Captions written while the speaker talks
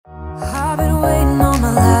I've been waiting all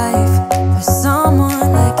my life for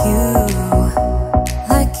someone like you,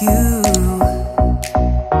 like you.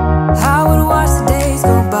 I would watch the days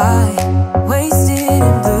go by, wasted in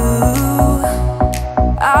blue.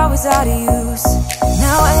 I was out of use.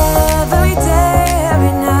 Now every day,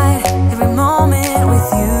 every night, every moment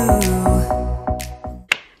with you.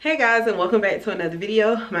 Hey guys, and welcome back to another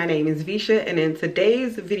video. My name is Visha, and in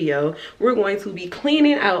today's video we're going to be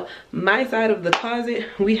cleaning out my side of the closet.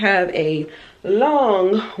 We have a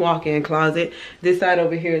long walk-in closet. This side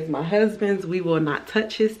over here is my husband's. We will not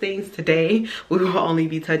touch his things today. We will only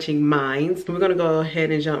be touching mine. We're gonna go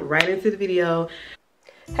ahead and jump right into the video.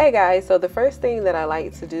 Hey guys, so the first thing that I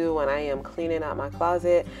like to do when I am cleaning out my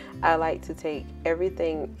closet, I like to take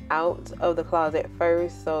everything out of the closet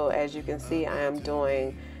first. So as you can see, I am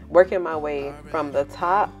working my way from the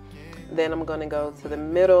top. Then I'm going to go to the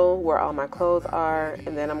middle where all my clothes are,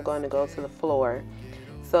 and then I'm going to go to the floor.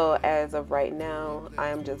 So as of right now, I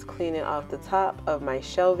am just cleaning off the top of my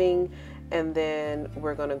shelving, and then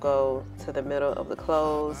we're going to go to the middle of the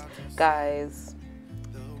clothes. Guys,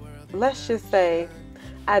 let's just say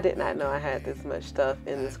I did not know I had this much stuff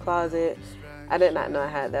in this closet. I did not know I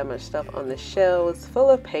had that much stuff on the shelves, full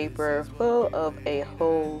of paper, full of a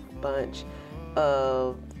whole bunch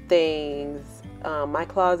of things. My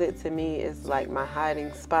closet to me is like my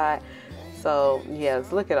hiding spot. So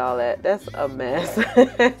yes, look at all that. That's a mess.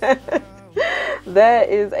 That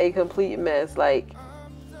is a complete mess. Like,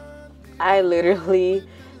 I literally,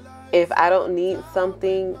 if I don't need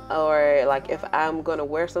something, or like if I'm gonna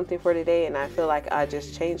wear something for today and I feel like I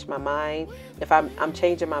just changed my mind, if I'm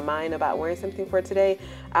changing my mind about wearing something for today,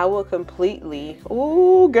 I will completely,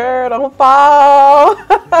 ooh girl, don't fall.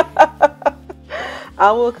 I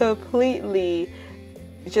will completely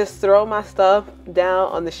just throw my stuff down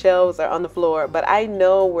on the shelves or on the floor, but I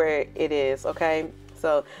know where it is, okay?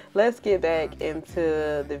 So let's get back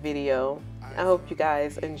into the video. I hope you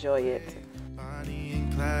guys enjoy it.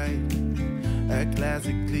 A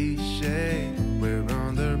classic cliche, we're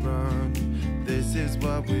on the run. This is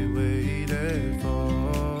what we waited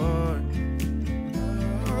for.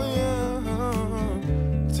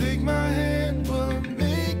 Take my hand, we'll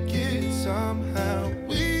make it somehow.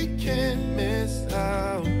 We can't miss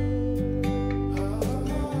out.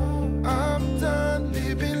 I'm done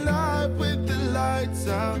living life with the lights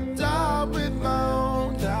out, die with my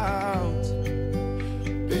own doubts.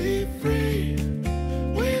 Be free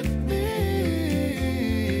with me.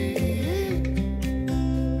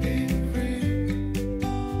 Be free.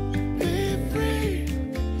 Be free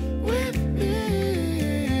with me.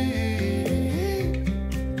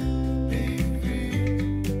 Be free.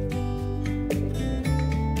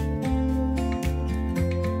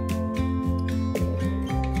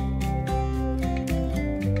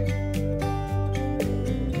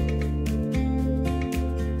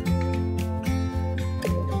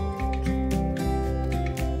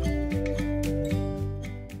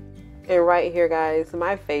 And right here, guys,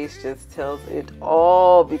 my face just tells it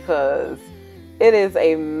all because it is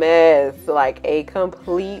a mess, like a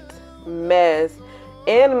complete mess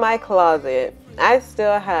in my closet. I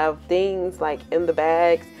still have things like in the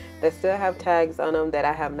bags that still have tags on them that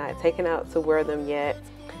I have not taken out to wear them yet,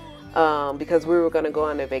 because we were going to go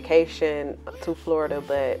on a vacation to Florida,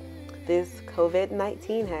 but this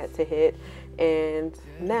COVID-19 had to hit, and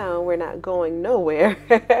now we're not going nowhere.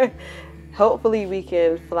 Hopefully we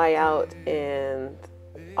can fly out in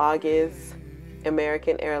August.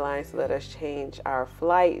 American Airlines let us change our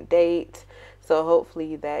flight date. So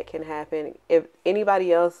hopefully that can happen. If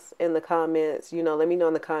anybody else in the comments, let me know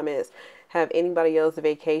in the comments, have anybody else's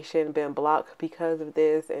vacation been blocked because of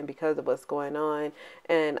this and because of what's going on?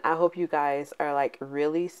 And I hope you guys are like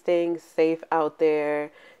really staying safe out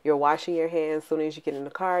there. You're washing your hands as soon as you get in the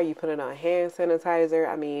car. You put it on hand sanitizer.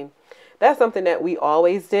 I mean, that's something that we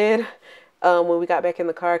always did. When we got back in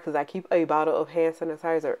the car, because I keep a bottle of hand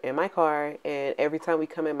sanitizer in my car, and every time we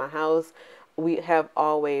come in my house, we have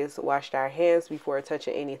always washed our hands before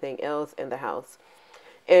touching anything else in the house.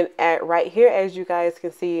 And right here, as you guys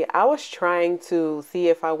can see, I was trying to see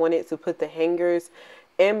if I wanted to put the hangers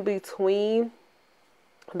in between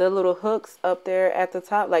the little hooks up there at the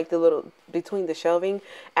top, like between the shelving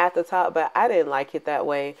at the top, but I didn't like it that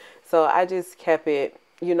way. So I just kept it,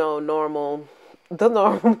 the normal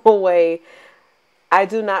way. I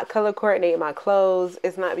do not color coordinate my clothes.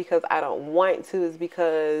 It's not because I don't want to. It's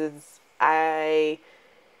because I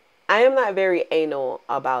I am not very anal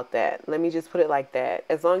about that. Let me just put it like that.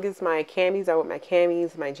 As long as my camis are with my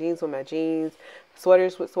camis, my jeans with my jeans,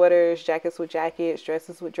 sweaters with sweaters, jackets with jackets,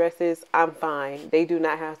 dresses with dresses, I'm fine. They do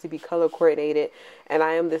not have to be color coordinated. And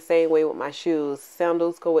I am the same way with my shoes.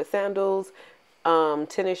 Sandals go with sandals.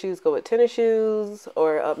 Tennis shoes go with tennis shoes.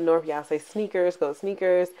 Or up north, y'all say sneakers go with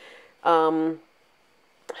sneakers.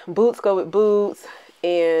 Boots go with boots.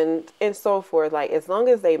 And so forth. Like, as long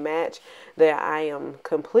as they match, that I am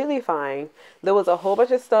completely fine. There was a whole bunch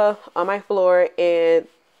of stuff on my floor, and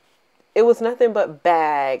it was nothing but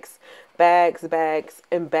bags,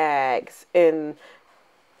 and bags. And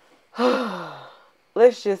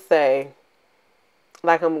let's just say,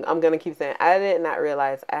 like I'm gonna keep saying, I did not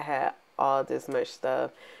realize I had all this much stuff.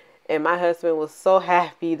 And my husband was so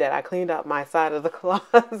happy that I cleaned out my side of the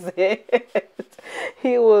closet.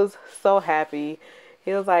 He was so happy.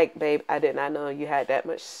 He was like, babe, I did not know you had that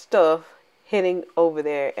much stuff hitting over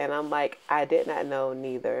there. And I'm like, I did not know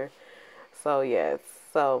neither. So yes,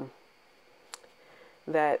 so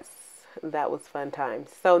that was fun times.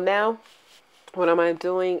 So now what am I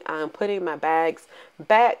doing? I'm putting my bags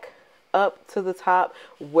back up to the top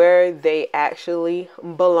where they actually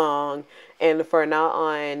belong. And for now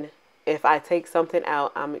on, if I take something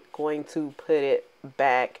out, I'm going to put it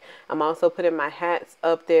back. I'm also putting my hats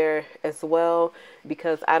up there as well,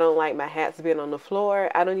 because I don't like my hats being on the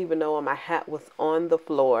floor. I don't even know when my hat was on the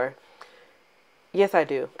floor. Yes, I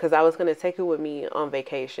do, because I was going to take it with me on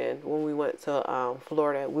vacation when we went to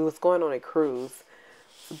Florida. We was going on a cruise.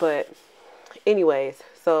 But anyways,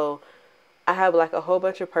 so I have like a whole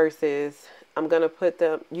bunch of purses. I'm going to put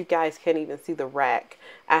them, you guys can't even see the rack.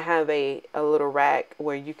 I have a little rack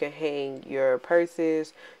where you can hang your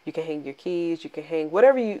purses, you can hang your keys, you can hang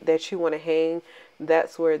whatever that you want to hang.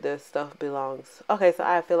 That's where the stuff belongs. Okay, so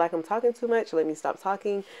I feel like I'm talking too much. Let me stop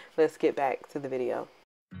talking. Let's get back to the video.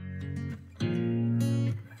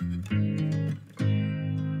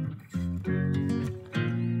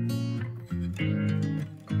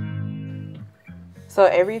 So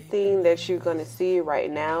everything that you're going to see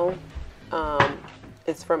right now,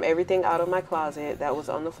 it's from everything out of my closet that was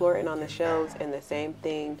on the floor and on the shelves, and the same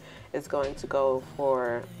thing is going to go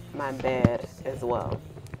for my bed as well.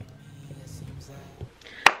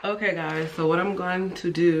 Okay guys, so what I'm going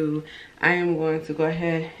to do, I am going to go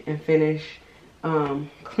ahead and finish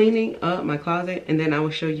cleaning up my closet, and then I will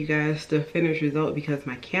show you guys the finished result, because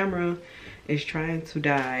my camera is trying to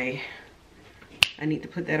die. I need to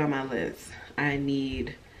put that on my list. I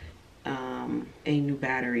need a new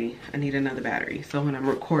battery. I need another battery, so when I'm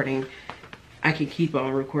recording I can keep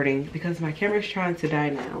on recording, because my camera's trying to die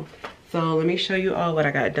now. So let me show you all what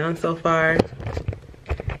I got done so far.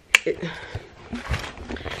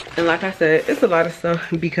 And like I said, it's a lot of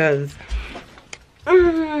stuff, because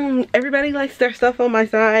everybody likes their stuff on my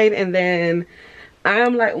side, and then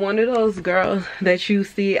I'm like one of those girls that you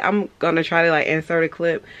see. I'm gonna try to like insert a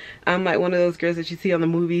clip. I'm like one of those girls that you see on the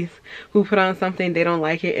movies who put on something, they don't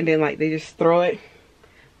like it, and then like they just throw it.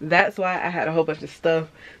 That's why I had a whole bunch of stuff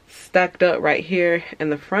stacked up right here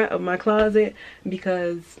in the front of my closet,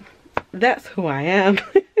 because that's who I am.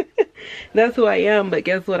 That's who I am. But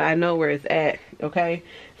guess what? I know where it's at. Okay,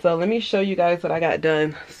 so let me show you guys what I got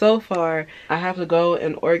done so far. I have to go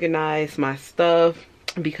and organize my stuff,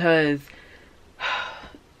 because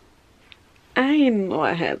I didn't know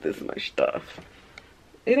I had this much stuff.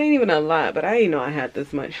 It ain't even a lot, but I didn't know I had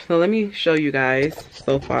this much. So let me show you guys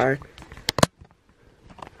so far.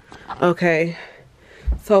 Okay,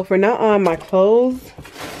 so for now on, my clothes,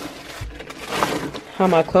 how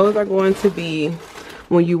my clothes are going to be,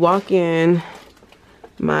 when you walk in,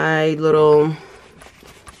 my little,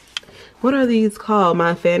 what are these called?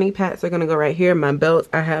 My fanny packs are gonna go right here. My belts,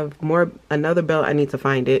 I have another belt, I need to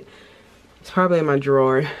find it. It's probably in my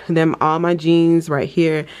drawer. And then all my jeans right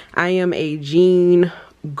here. I am a jean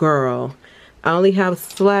girl. I only have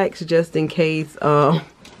slacks just in case I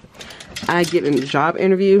get in a job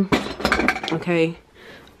interview. Okay.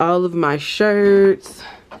 All of my shirts.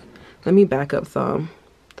 Let me back up some.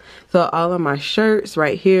 So all of my shirts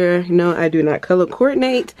right here. No, I do not color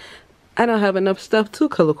coordinate. I don't have enough stuff to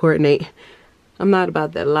color coordinate. I'm not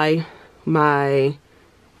about that life. My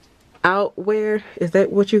outwear, is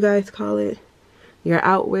that what you guys call it? Your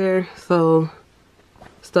outwear. So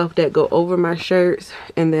stuff that go over my shirts,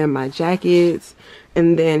 and then my jackets,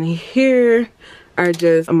 and then here are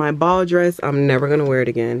just my ball dress. I'm never gonna wear it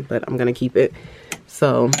again, but I'm gonna keep it.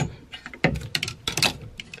 So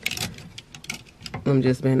I'm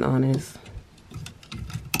just being honest.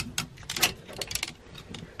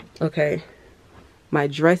 Okay, my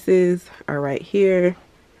dresses are right here.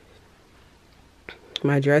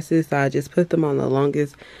 My dresses, so I just put them on the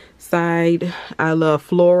longest side. I love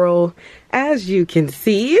floral, as you can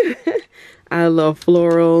see. I love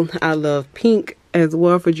floral. I love pink as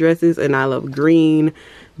well for dresses, and I love green,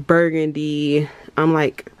 burgundy. I'm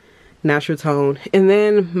like natural tone. And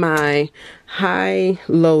then my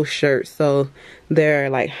high-low shirts, so they're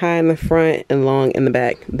like high in the front and long in the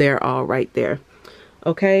back. They're all right there.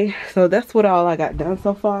 Okay, so that's what all I got done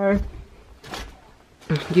so far.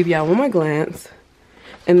 Give y'all one more glance.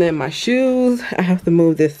 And then my shoes, I have to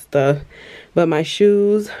move this stuff, but my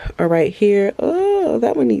shoes are right here. Oh,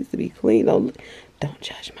 that one needs to be clean. Don't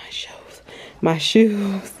judge my shoes. My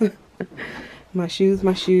shoes. my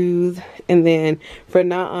shoes. And then from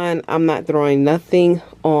now on, I'm not throwing nothing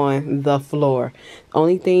on the floor.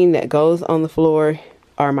 Only thing that goes on the floor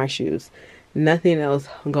are my shoes. Nothing else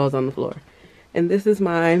goes on the floor. And this is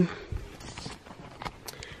mine.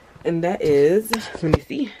 And that is, let me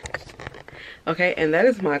see. Okay, and that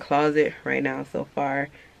is my closet right now so far.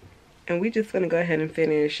 And we're just gonna go ahead and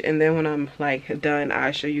finish. And then when I'm like done,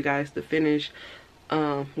 I'll show you guys the finish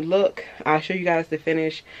look. I'll show you guys the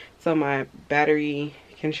finish so my battery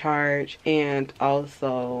can charge. And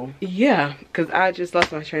also, yeah, because I just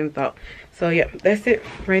lost my train of thought. So yeah, that's it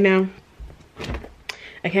right now.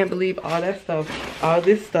 I can't believe all that stuff, all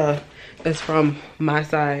this stuff is from my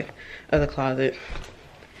side of the closet.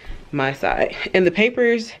 My side. And the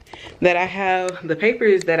papers that I have, the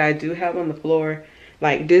papers that I do have on the floor,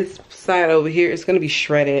 like this side over here, it's gonna be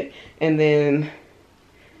shredded. And then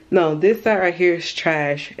no, this side right here is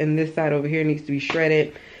trash, and this side over here needs to be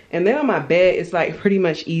shredded. And then on my bed, it's like pretty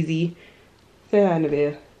much easy. Say hi in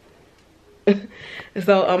the bed.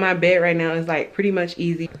 So on my bed right now, it's like pretty much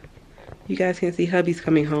easy. You guys can see hubby's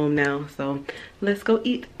coming home now, so let's go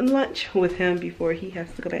eat lunch with him before he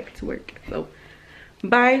has to go back to work. So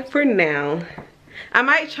bye for now. I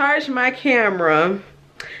might charge my camera.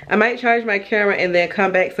 And then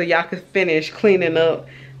come back so y'all can finish cleaning up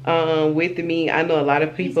with me. I know a lot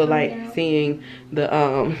of people like seeing the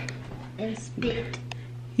and spit.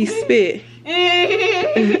 He spit.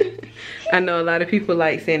 I know a lot of people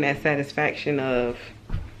like seeing that satisfaction of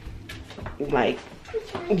like,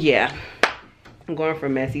 yeah, I'm going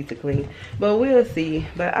from messy to clean, but we'll see.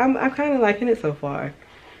 But I'm kind of liking it so far.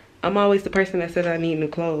 I'm always the person that says I need new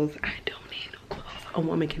clothes. I don't need new clothes. A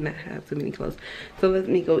woman cannot have too many clothes. So let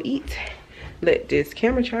me go eat, let this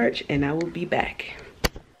camera charge, and I will be back.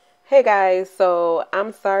 Hey guys, so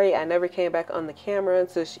I'm sorry I never came back on the camera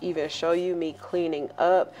to even show you me cleaning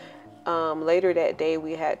up. Later that day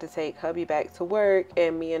we had to take hubby back to work,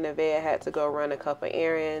 and me and Nevaeh had to go run a couple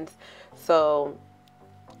errands. So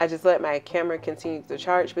I just let my camera continue to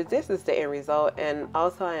charge, but this is the end result. And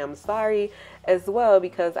also I am sorry as well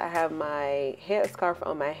because I have my headscarf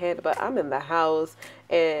on my head, but I'm in the house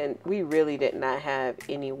and we really did not have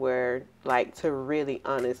anywhere like to really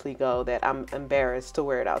honestly go that I'm embarrassed to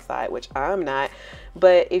wear it outside, which I'm not.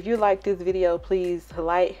 But if you like this video, please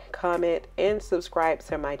like, comment, and subscribe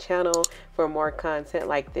to my channel for more content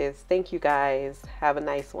like this. Thank you guys. Have a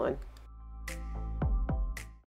nice one.